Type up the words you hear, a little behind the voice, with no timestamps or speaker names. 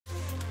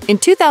In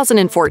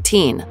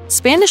 2014,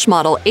 Spanish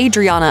model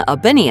Adriana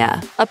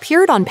Abenia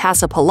appeared on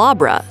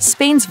Pasapalabra,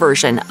 Spain's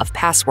version of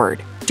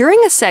Password.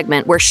 During a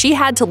segment where she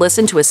had to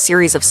listen to a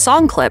series of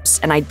song clips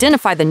and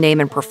identify the name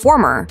and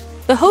performer,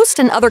 the host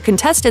and other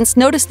contestants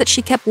noticed that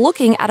she kept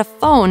looking at a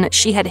phone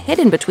she had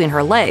hidden between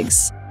her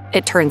legs.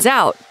 It turns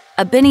out,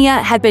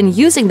 Abenia had been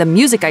using the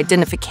music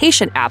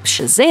identification app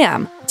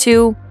Shazam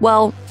to,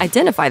 well,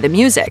 identify the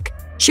music.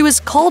 She was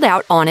called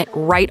out on it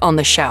right on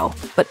the show,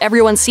 but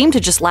everyone seemed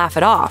to just laugh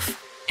it off.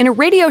 In a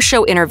radio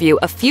show interview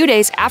a few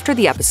days after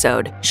the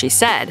episode, she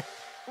said,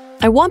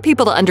 "I want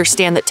people to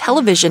understand that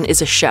television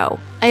is a show.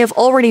 I have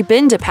already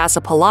been to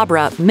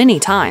Pasapalabra many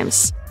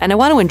times, and I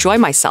want to enjoy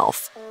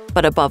myself,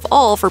 but above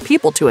all, for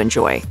people to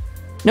enjoy.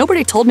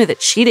 Nobody told me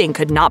that cheating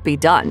could not be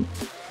done.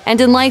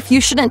 And in life,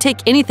 you shouldn't take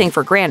anything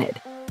for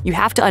granted. You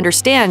have to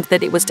understand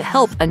that it was to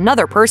help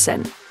another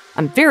person.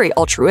 I'm very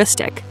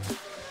altruistic."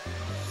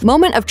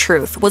 Moment of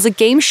Truth was a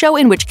game show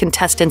in which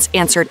contestants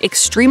answered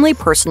extremely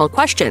personal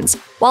questions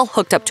while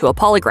hooked up to a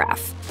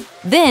polygraph,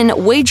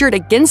 then wagered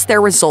against their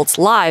results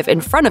live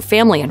in front of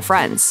family and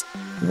friends.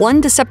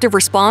 One deceptive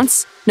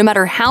response, no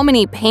matter how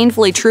many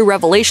painfully true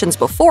revelations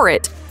before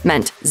it,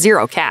 meant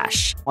zero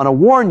cash. I want to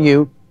warn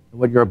you that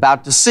what you're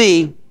about to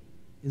see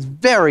is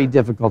very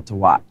difficult to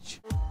watch.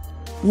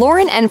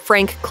 Lauren and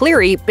Frank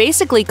Cleary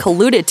basically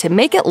colluded to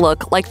make it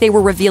look like they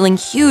were revealing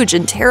huge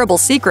and terrible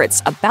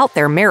secrets about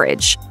their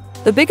marriage.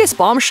 The biggest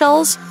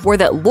bombshells were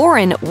that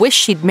Lauren wished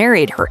she'd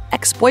married her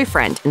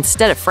ex-boyfriend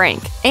instead of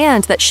Frank,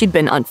 and that she'd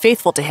been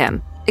unfaithful to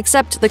him.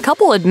 Except the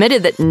couple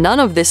admitted that none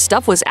of this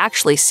stuff was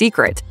actually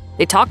secret.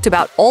 They talked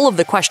about all of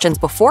the questions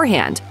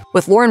beforehand,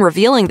 with Lauren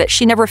revealing that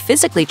she never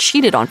physically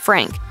cheated on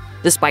Frank,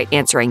 despite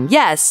answering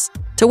yes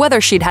to whether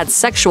she'd had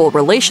sexual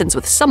relations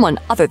with someone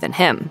other than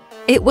him.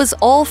 It was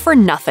all for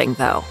nothing,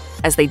 though,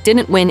 as they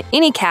didn't win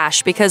any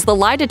cash because the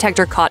lie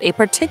detector caught a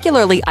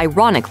particularly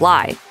ironic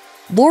lie: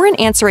 Lauren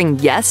answering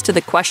yes to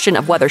the question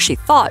of whether she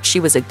thought she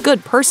was a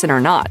good person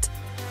or not.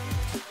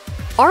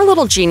 Our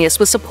Little Genius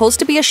was supposed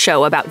to be a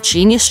show about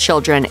genius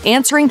children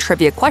answering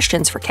trivia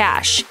questions for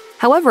cash.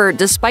 However,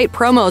 despite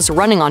promos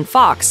running on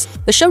Fox,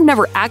 the show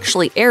never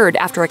actually aired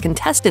after a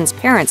contestant's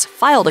parents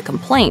filed a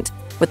complaint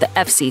with the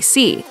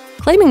FCC,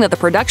 claiming that the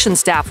production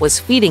staff was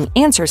feeding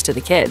answers to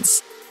the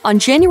kids. On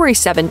January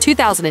 7,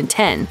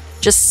 2010,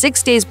 just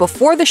 6 days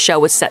before the show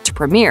was set to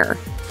premiere,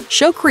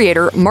 show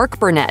creator Mark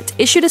Burnett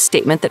issued a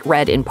statement that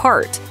read in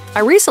part, "I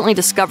recently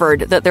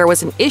discovered that there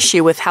was an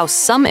issue with how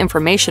some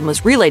information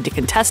was relayed to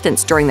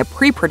contestants during the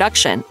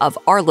pre-production of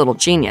Our Little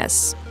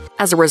Genius.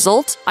 As a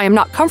result, I am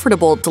not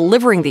comfortable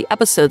delivering the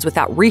episodes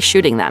without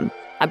reshooting them.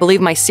 I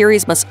believe my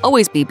series must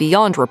always be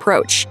beyond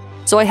reproach,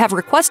 so I have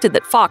requested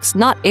that Fox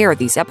not air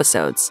these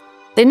episodes."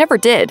 They never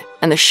did,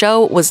 and the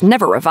show was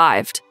never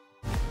revived.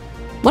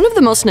 One of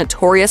the most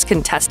notorious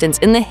contestants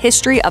in the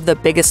history of The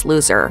Biggest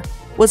Loser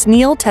was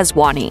Neil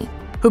Teswani,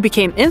 who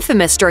became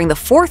infamous during the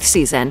 4th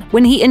season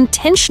when he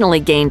intentionally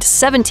gained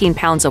 17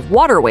 pounds of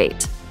water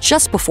weight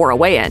just before a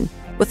weigh-in,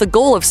 with the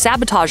goal of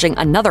sabotaging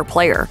another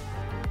player.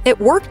 It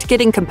worked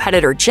getting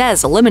competitor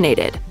Jez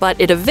eliminated, but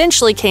it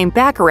eventually came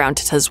back around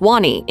to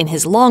Teswani in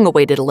his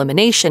long-awaited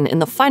elimination in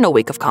the final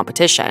week of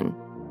competition.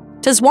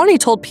 Teswani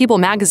told People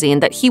magazine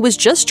that he was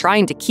just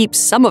trying to keep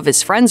some of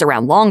his friends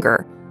around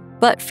longer,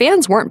 but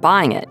fans weren't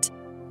buying it.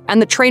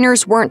 And the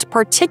trainers weren't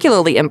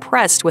particularly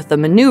impressed with the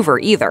maneuver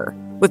either,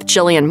 with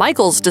Jillian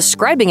Michaels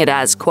describing it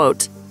as,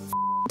 quote,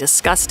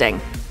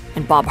 disgusting.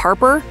 And Bob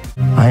Harper?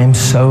 I am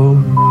so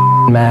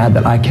mad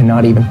that I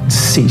cannot even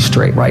see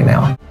straight right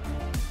now.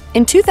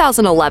 In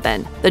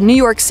 2011, the New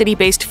York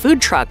City-based food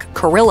truck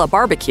Gorilla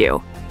Barbecue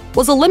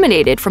was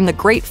eliminated from the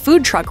Great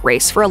Food Truck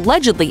Race for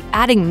allegedly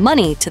adding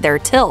money to their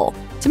till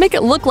to make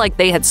it look like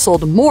they had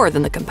sold more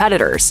than the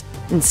competitors.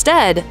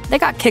 Instead, they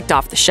got kicked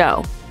off the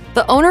show.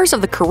 The owners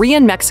of the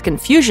Korean-Mexican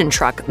fusion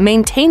truck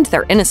maintained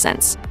their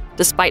innocence,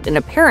 despite an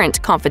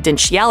apparent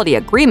confidentiality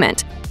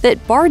agreement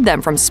that barred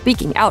them from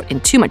speaking out in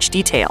too much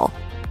detail.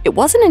 It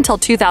wasn't until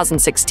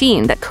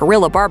 2016 that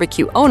Gorilla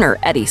Barbecue owner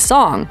Eddie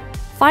Song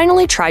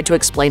finally tried to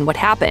explain what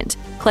happened,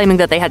 claiming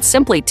that they had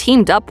simply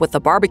teamed up with the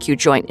barbecue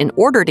joint in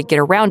order to get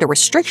around a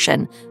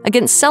restriction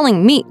against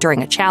selling meat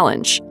during a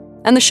challenge.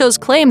 And the show's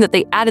claim that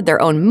they added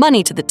their own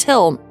money to the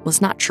till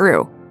was not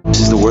true.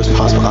 This is the worst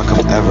possible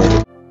outcome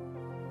ever.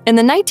 In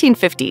the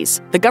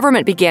 1950s, the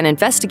government began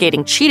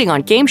investigating cheating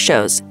on game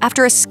shows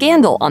after a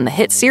scandal on the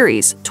hit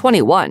series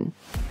 21.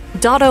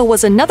 Dotto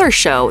was another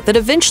show that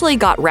eventually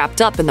got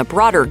wrapped up in the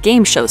broader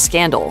game show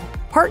scandal.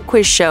 Part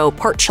quiz show,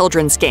 part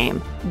children's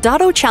game,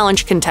 Dotto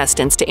challenged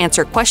contestants to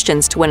answer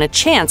questions to win a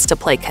chance to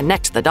play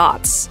Connect the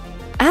Dots.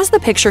 As the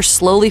picture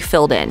slowly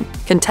filled in,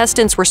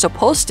 contestants were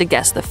supposed to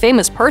guess the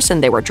famous person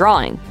they were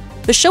drawing.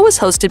 The show was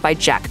hosted by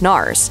Jack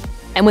Nars,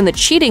 and when the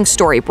cheating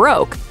story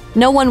broke,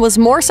 no one was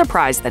more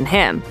surprised than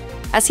him.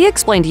 As he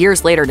explained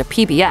years later to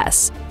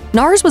PBS,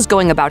 Nars was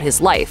going about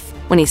his life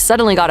when he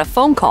suddenly got a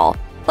phone call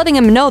letting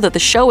him know that the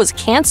show was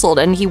canceled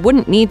and he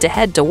wouldn't need to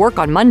head to work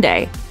on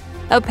Monday.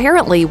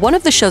 Apparently, one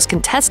of the show's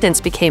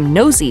contestants became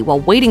nosy while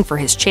waiting for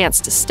his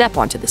chance to step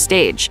onto the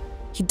stage.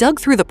 he dug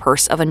through the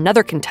purse of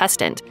another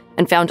contestant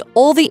and found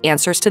all the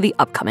answers to the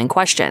upcoming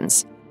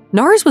questions.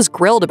 Nars was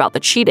grilled about the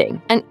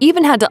cheating and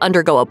even had to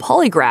undergo a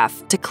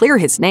polygraph to clear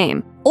his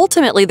name.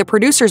 Ultimately, the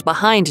producers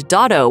behind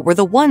Dotto were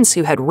the ones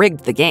who had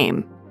rigged the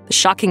game. The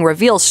shocking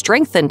reveal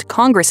strengthened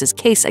Congress's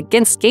case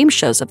against game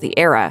shows of the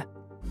era.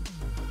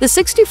 The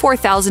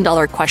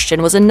 $64,000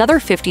 question was another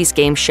 50s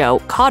game show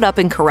caught up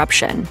in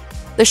corruption.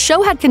 The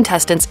show had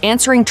contestants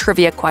answering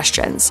trivia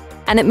questions,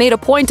 and it made a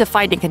point of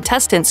finding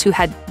contestants who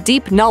had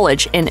deep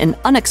knowledge in an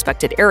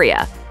unexpected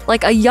area,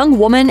 like a young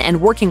woman and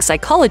working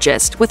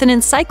psychologist with an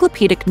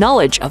encyclopedic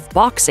knowledge of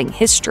boxing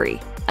history.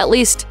 At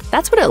least,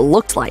 that's what it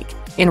looked like.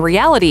 In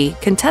reality,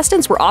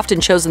 contestants were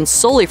often chosen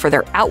solely for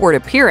their outward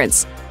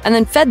appearance and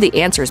then fed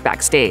the answers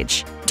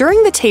backstage.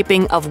 During the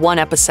taping of one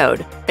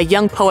episode, a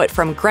young poet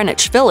from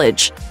Greenwich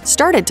Village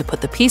started to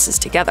put the pieces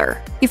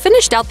together. He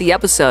finished out the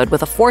episode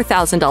with a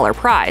 $4,000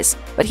 prize,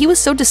 but he was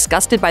so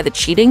disgusted by the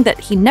cheating that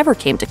he never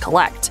came to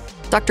collect.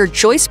 Dr.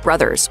 Joyce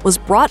Brothers was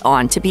brought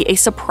on to be a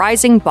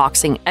surprising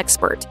boxing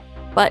expert,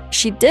 but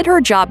she did her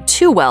job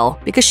too well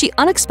because she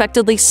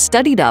unexpectedly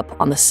studied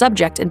up on the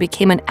subject and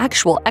became an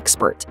actual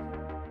expert.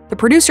 The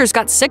producers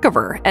got sick of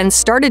her and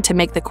started to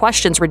make the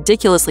questions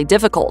ridiculously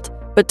difficult,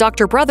 but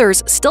Dr.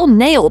 Brothers still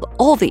nailed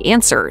all the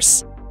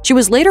answers. She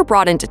was later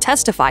brought in to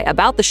testify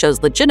about the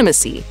show's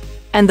legitimacy,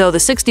 and though the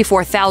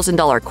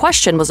 $64,000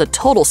 question was a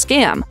total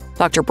scam,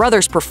 Dr.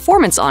 Brothers'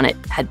 performance on it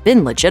had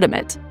been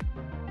legitimate.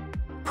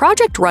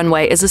 Project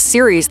Runway is a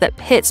series that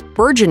pits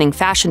burgeoning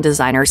fashion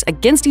designers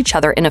against each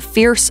other in a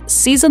fierce,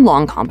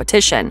 season-long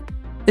competition.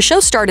 The show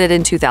started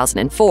in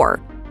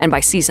 2004, and by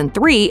season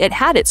 3, it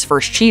had its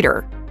first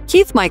cheater.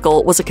 Keith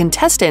Michael was a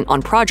contestant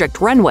on Project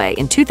Runway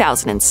in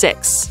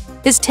 2006.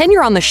 His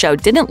tenure on the show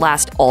didn't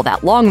last all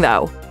that long,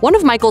 though. One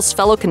of Michael's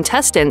fellow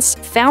contestants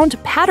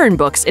found pattern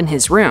books in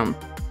his room,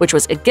 which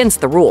was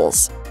against the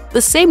rules.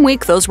 The same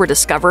week those were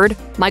discovered,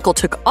 Michael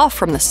took off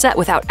from the set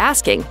without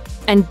asking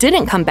and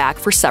didn't come back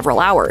for several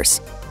hours.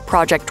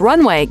 Project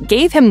Runway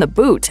gave him the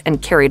boot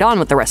and carried on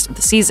with the rest of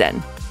the season.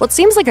 What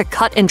seems like a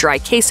cut-and-dry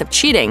case of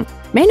cheating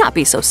may not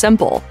be so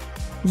simple.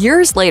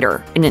 Years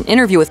later, in an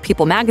interview with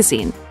People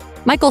magazine,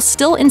 Michael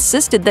still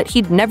insisted that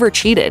he'd never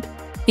cheated.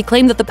 He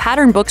claimed that the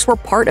pattern books were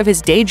part of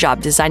his day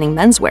job designing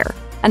menswear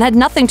and had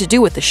nothing to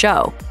do with the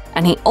show,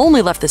 and he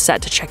only left the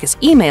set to check his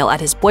email at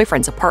his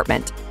boyfriend's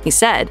apartment. He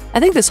said, "I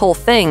think this whole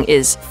thing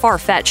is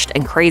far-fetched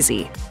and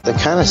crazy." The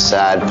kind of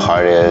sad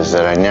part is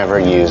that I never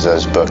use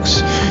those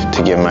books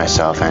to give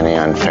myself any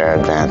unfair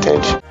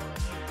advantage.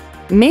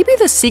 Maybe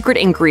the secret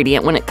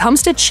ingredient when it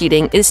comes to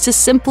cheating is to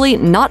simply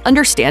not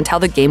understand how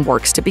the game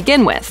works to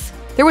begin with.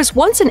 There was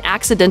once an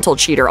accidental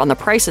cheater on The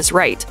Price is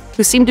Right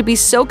who seemed to be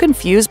so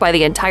confused by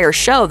the entire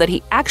show that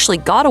he actually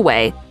got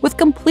away with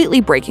completely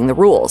breaking the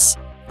rules.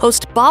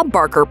 Host Bob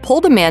Barker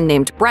pulled a man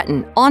named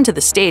Breton onto the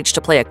stage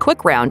to play a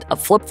quick round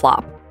of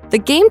flip-flop. The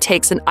game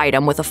takes an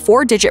item with a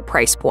 4-digit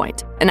price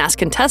point and asks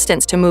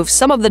contestants to move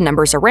some of the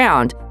numbers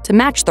around to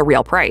match the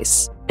real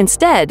price.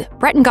 Instead,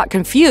 Breton got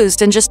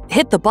confused and just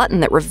hit the button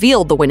that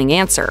revealed the winning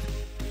answer.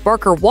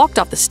 Barker walked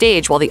off the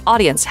stage while the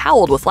audience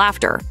howled with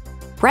laughter.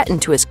 Breton,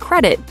 to his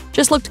credit,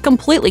 just looked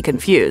completely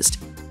confused.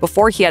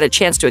 Before he had a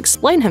chance to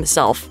explain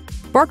himself,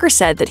 Barker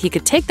said that he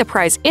could take the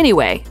prize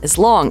anyway as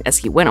long as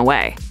he went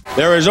away.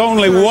 There is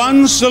only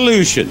one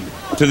solution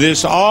to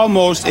this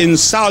almost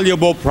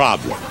insoluble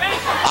problem.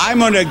 I'm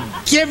going to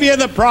give you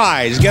the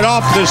prize. Get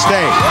off the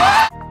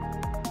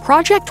stage.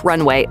 Project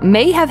Runway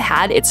may have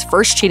had its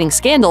first cheating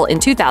scandal in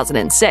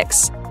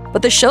 2006,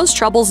 but the show's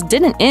troubles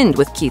didn't end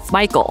with Keith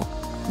Michael.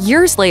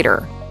 Years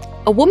later,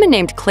 a woman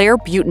named Claire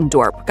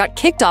Butendorp got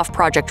kicked off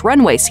Project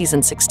Runway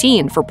Season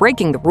 16 for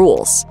breaking the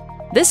rules.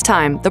 This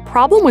time, the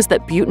problem was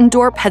that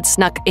Butendorp had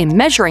snuck a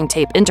measuring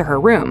tape into her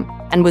room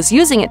and was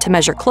using it to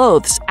measure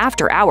clothes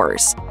after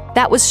hours.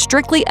 That was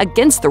strictly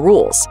against the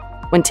rules.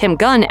 When Tim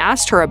Gunn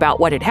asked her about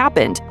what had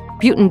happened,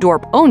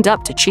 Butendorp owned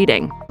up to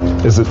cheating.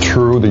 Is it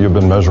true that you've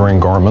been measuring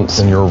garments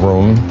in your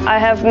room? I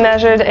have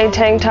measured a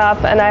tank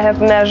top and I have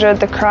measured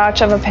the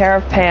crotch of a pair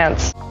of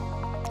pants.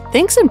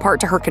 Thanks in part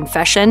to her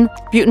confession,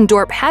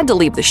 Butendorp had to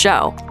leave the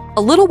show.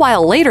 A little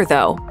while later,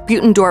 though,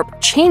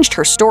 Butendorp changed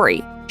her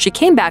story. She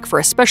came back for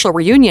a special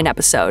reunion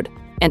episode,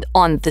 and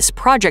on this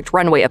Project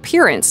Runway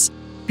appearance,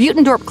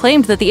 Butendorp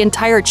claimed that the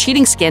entire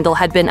cheating scandal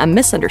had been a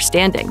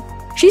misunderstanding.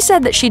 She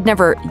said that she'd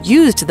never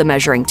used the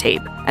measuring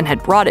tape and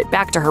had brought it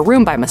back to her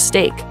room by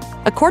mistake.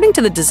 According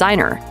to the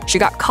designer, she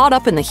got caught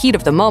up in the heat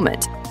of the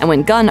moment, and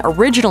when Gunn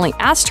originally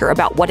asked her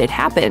about what had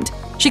happened,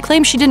 she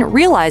claimed she didn't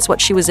realize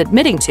what she was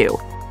admitting to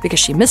because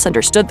she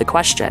misunderstood the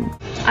question.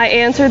 I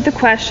answered the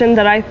question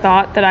that I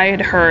thought that I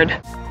had heard.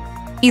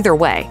 Either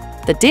way,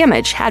 the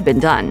damage had been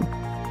done.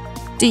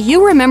 Do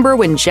you remember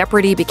when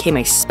Jeopardy became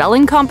a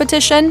spelling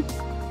competition?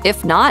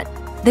 If not,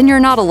 then you're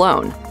not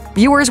alone.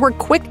 Viewers were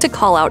quick to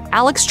call out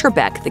Alex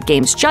Trebek, the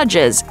game's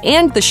judges,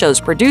 and the show's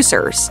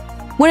producers.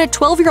 When a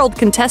 12-year-old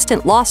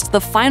contestant lost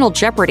the final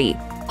Jeopardy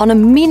on a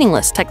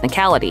meaningless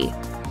technicality.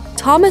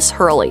 Thomas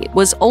Hurley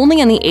was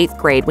only in the 8th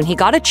grade when he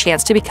got a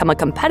chance to become a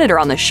competitor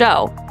on the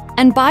show,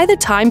 and by the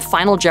time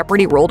Final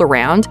Jeopardy rolled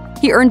around,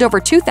 he earned over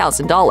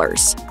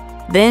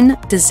 $2,000. Then,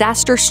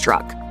 disaster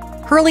struck.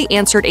 Hurley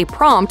answered a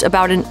prompt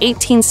about an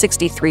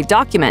 1863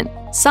 document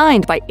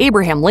signed by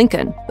Abraham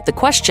Lincoln with the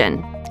question,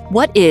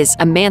 "What is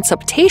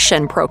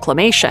Emancipation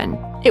Proclamation?"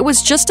 It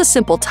was just a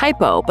simple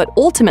typo, but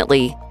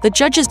ultimately, the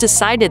judges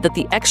decided that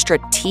the extra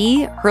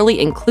T Hurley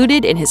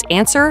included in his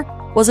answer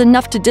was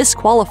enough to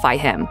disqualify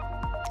him.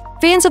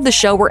 Fans of the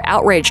show were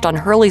outraged on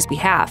Hurley's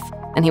behalf,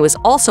 and he was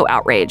also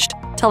outraged,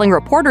 telling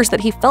reporters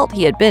that he felt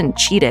he had been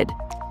cheated.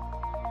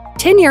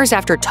 10 years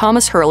after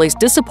Thomas Hurley's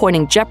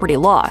disappointing Jeopardy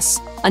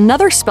loss,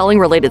 another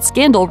spelling-related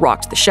scandal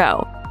rocked the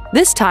show.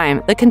 This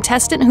time, the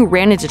contestant who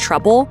ran into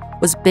trouble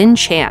was Ben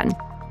Chan,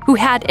 who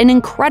had an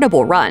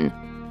incredible run.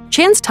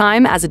 Chan's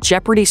time as a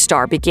Jeopardy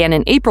star began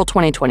in April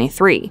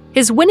 2023.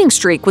 His winning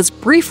streak was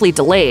briefly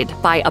delayed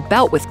by a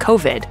bout with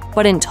COVID,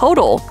 but in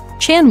total,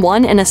 Chan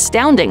won an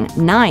astounding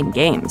 9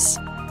 games.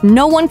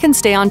 No one can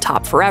stay on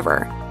top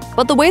forever,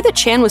 but the way that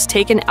Chan was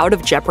taken out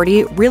of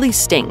Jeopardy really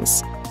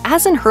stings.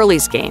 As in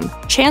Hurley's game,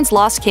 Chan's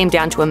loss came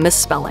down to a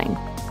misspelling.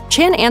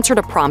 Chan answered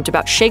a prompt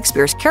about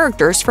Shakespeare's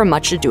characters from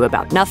Much Ado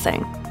About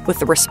Nothing, with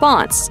the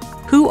response,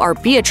 "Who are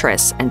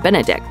Beatrice and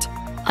Benedict?"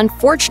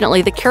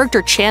 Unfortunately, the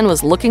character Chan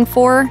was looking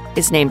for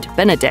is named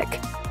Benedict.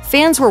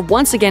 Fans were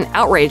once again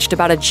outraged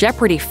about a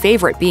Jeopardy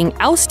favorite being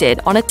ousted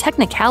on a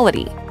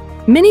technicality.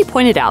 Many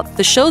pointed out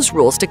the show's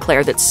rules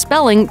declare that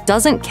spelling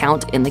doesn't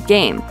count in the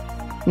game.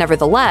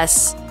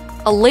 Nevertheless,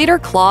 a later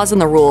clause in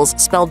the rules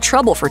spelled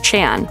trouble for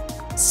Chan.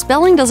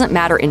 Spelling doesn't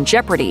matter in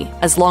Jeopardy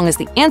as long as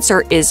the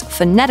answer is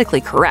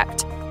phonetically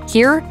correct.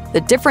 Here, the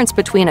difference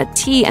between a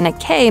T and a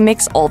K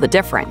makes all the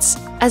difference.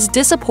 As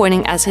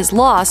disappointing as his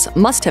loss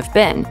must have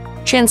been,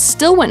 Chan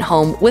still went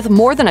home with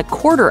more than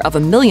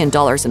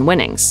 $250,000 in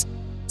winnings.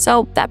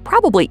 So that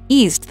probably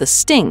eased the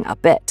sting a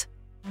bit.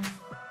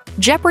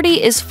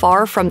 Jeopardy is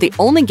far from the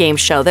only game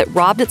show that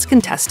robbed its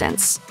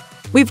contestants.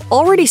 We've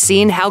already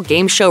seen how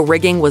game show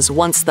rigging was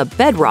once the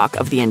bedrock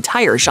of the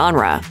entire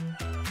genre.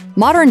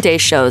 Modern-day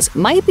shows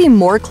might be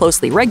more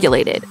closely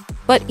regulated,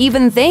 but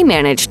even they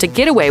manage to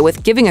get away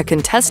with giving a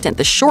contestant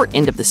the short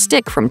end of the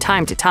stick from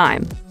time to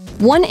time.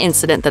 One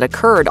incident that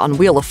occurred on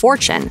Wheel of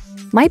Fortune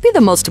might be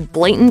the most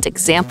blatant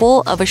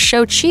example of a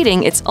show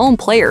cheating its own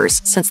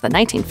players since the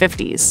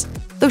 1950s.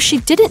 Though she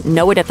didn't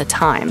know it at the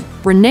time,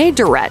 Renee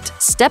Durrett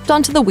stepped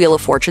onto the Wheel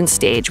of Fortune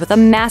stage with a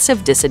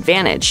massive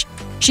disadvantage.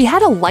 She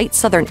had a light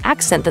Southern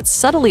accent that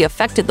subtly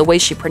affected the way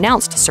she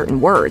pronounced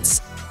certain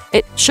words.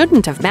 It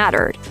shouldn't have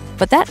mattered,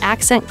 but that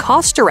accent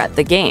cost Durrett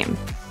the game.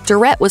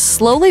 Durrett was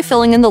slowly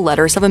filling in the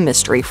letters of a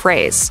mystery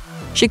phrase.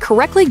 She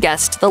correctly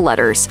guessed the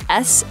letters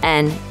S,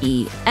 N,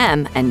 E,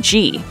 M, and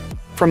G.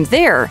 From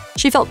there,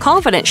 she felt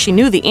confident she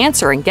knew the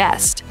answer and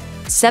guessed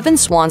 7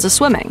 swans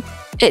a-swimming.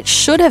 It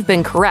should have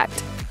been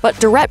correct, but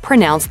Durrett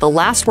pronounced the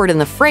last word in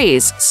the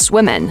phrase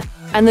swimmin',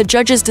 and the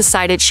judges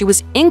decided she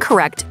was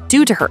incorrect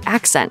due to her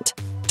accent.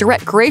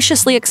 Durrett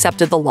graciously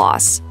accepted the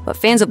loss, but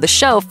fans of the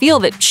show feel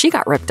that she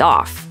got ripped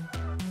off.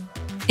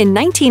 In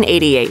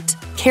 1988,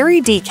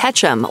 Kerry Dee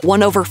Ketchum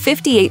won over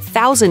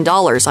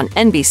 $58,000 on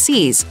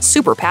NBC's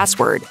Super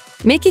Password,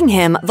 making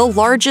him the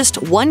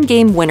largest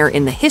one-game winner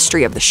in the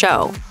history of the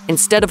show.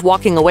 Instead of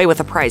walking away with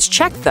a prize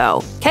check,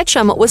 though,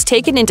 Ketchum was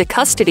taken into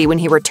custody when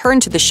he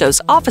returned to the show's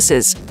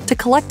offices to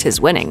collect his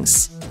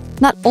winnings.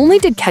 Not only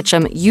did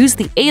Ketchum use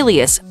the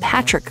alias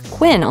Patrick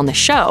Quinn on the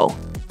show,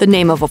 the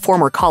name of a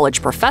former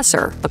college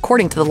professor,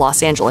 according to the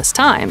Los Angeles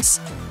Times,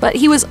 but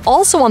he was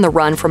also on the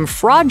run from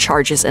fraud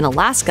charges in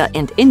Alaska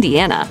and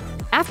Indiana.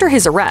 After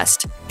his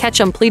arrest,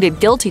 Ketchum pleaded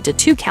guilty to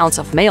 2 counts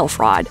of mail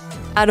fraud,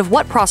 out of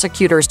what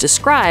prosecutors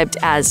described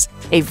as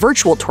a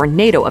virtual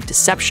tornado of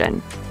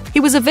deception. He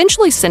was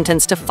eventually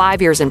sentenced to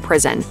 5 years in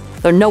prison,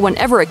 though no one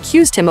ever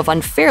accused him of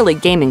unfairly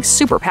gaming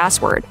Super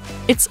Password.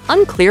 It's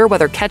unclear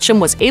whether Ketchum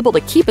was able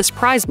to keep his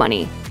prize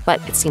money,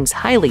 but it seems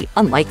highly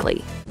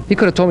unlikely. He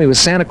could have told me he was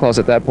Santa Claus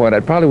at that point.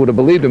 I probably would have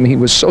believed him. He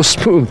was so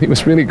smooth. He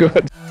was really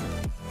good.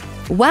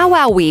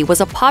 Wowowee was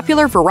a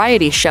popular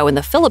variety show in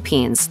the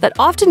Philippines that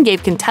often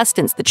gave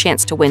contestants the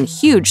chance to win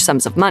huge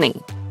sums of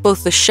money.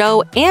 Both the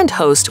show and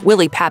host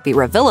Willie Pappy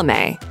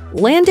Revillame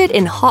landed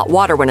in hot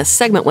water when a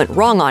segment went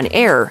wrong on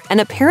air and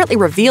apparently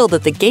revealed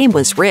that the game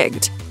was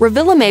rigged.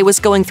 Revillame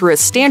was going through a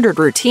standard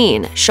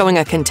routine, showing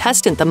a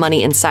contestant the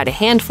money inside a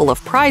handful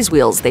of prize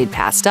wheels they'd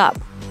passed up.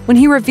 When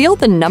he revealed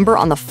the number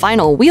on the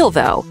final wheel,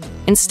 though,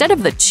 instead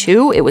of the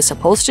 2 it was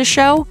supposed to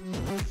show,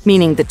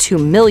 meaning the 2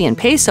 million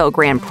peso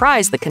grand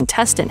prize the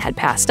contestant had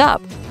passed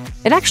up,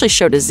 it actually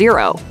showed a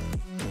 0.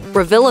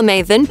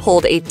 Revillame then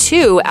pulled a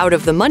 2 out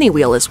of the money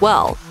wheel as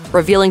well,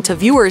 revealing to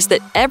viewers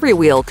that every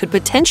wheel could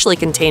potentially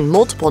contain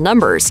multiple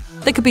numbers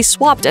that could be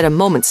swapped at a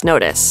moment's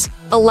notice,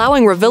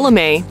 allowing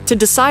Revillame to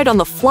decide on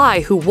the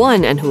fly who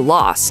won and who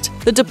lost.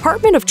 The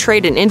Department of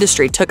Trade and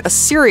Industry took a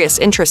serious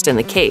interest in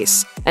the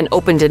case and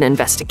opened an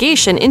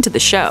investigation into the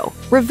show.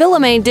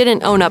 Revillame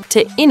didn't own up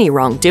to any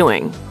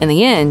wrongdoing. In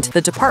the end,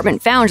 the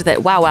department found that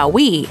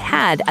Wowowee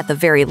had, at the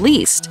very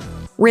least,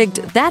 rigged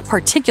that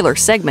particular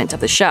segment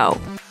of the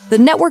show. The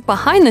network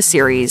behind the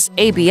series,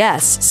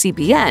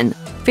 ABS-CBN,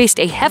 faced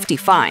a hefty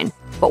fine,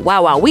 but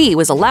Wowowee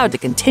was allowed to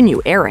continue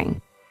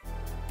airing.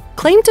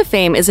 Claim to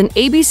Fame is an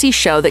ABC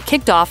show that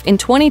kicked off in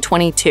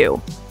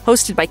 2022.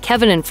 Hosted by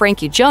Kevin and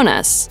Frankie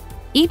Jonas,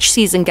 each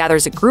season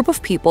gathers a group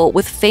of people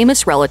with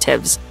famous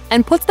relatives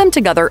and puts them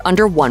together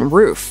under one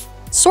roof,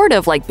 sort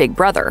of like Big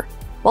Brother.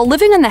 While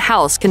living in the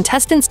house,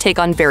 contestants take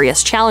on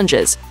various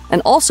challenges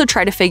and also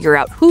try to figure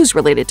out who's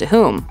related to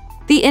whom.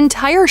 The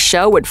entire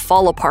show would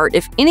fall apart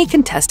if any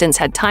contestants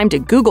had time to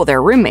Google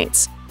their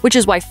roommates, which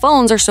is why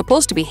phones are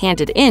supposed to be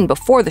handed in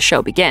before the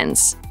show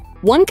begins.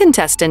 One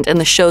contestant in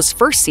the show's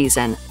first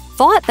season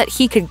thought that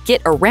he could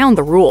get around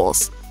the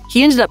rules.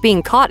 He ended up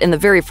being caught in the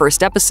very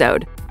first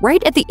episode.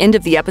 Right at the end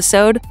of the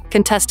episode,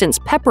 contestants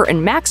Pepper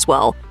and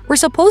Maxwell were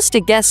supposed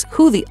to guess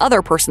who the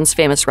other person's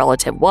famous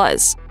relative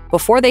was.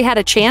 Before they had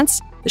a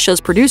chance, the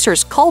show's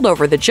producers called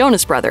over the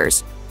Jonas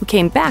Brothers, who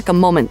came back a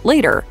moment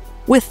later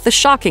with the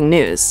shocking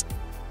news.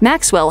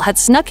 Maxwell had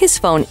snuck his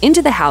phone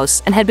into the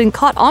house and had been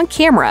caught on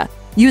camera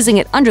using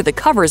it under the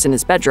covers in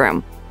his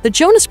bedroom. The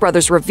Jonas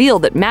Brothers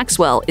revealed that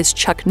Maxwell is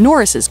Chuck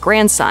Norris's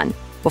grandson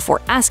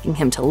before asking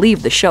him to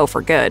leave the show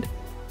for good.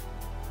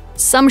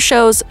 Some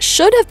shows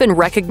should have been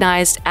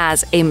recognized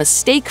as a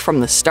mistake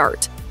from the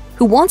start.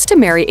 Who Wants to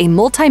Marry a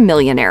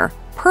Multi-Millionaire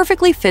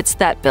perfectly fits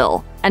that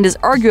bill and is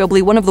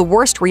arguably one of the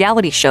worst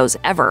reality shows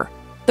ever.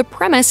 The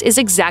premise is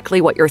exactly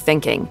what you're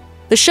thinking.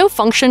 The show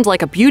functioned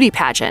like a beauty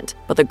pageant,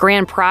 but the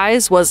grand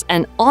prize was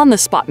an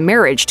on-the-spot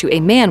marriage to a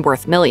man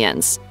worth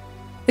millions.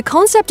 The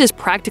concept is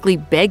practically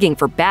begging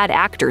for bad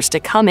actors to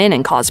come in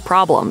and cause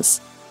problems.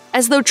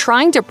 As though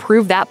trying to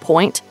prove that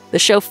point, the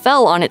show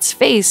fell on its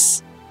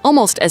face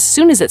almost as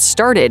soon as it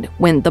started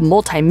when the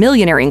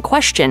multimillionaire in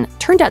question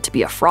turned out to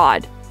be a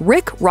fraud.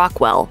 Rick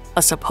Rockwell,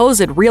 a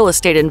supposed real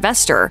estate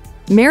investor,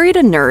 married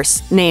a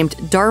nurse named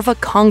Darva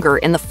Conger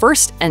in the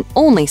first and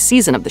only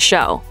season of the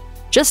show.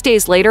 Just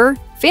days later,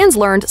 fans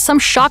learned some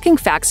shocking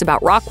facts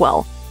about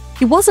Rockwell.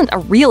 He wasn't a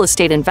real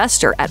estate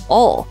investor at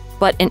all,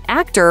 but an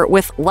actor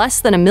with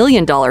less than $1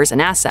 million in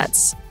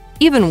assets.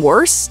 Even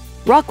worse,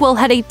 Rockwell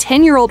had a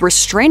 10-year-old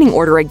restraining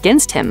order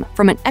against him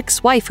from an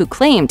ex-wife who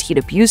claimed he'd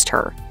abused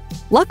her.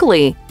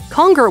 Luckily,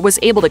 Conger was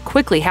able to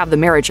quickly have the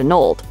marriage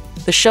annulled.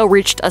 The show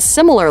reached a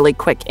similarly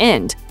quick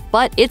end,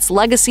 but its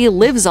legacy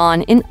lives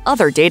on in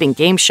other dating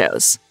game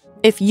shows.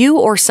 If you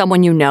or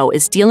someone you know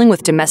is dealing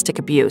with domestic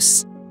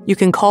abuse, you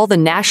can call the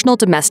National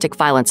Domestic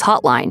Violence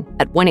Hotline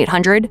at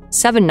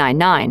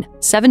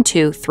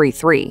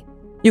 1-800-799-7233.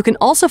 You can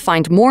also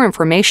find more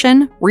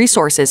information,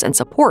 resources, and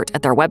support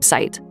at their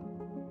website.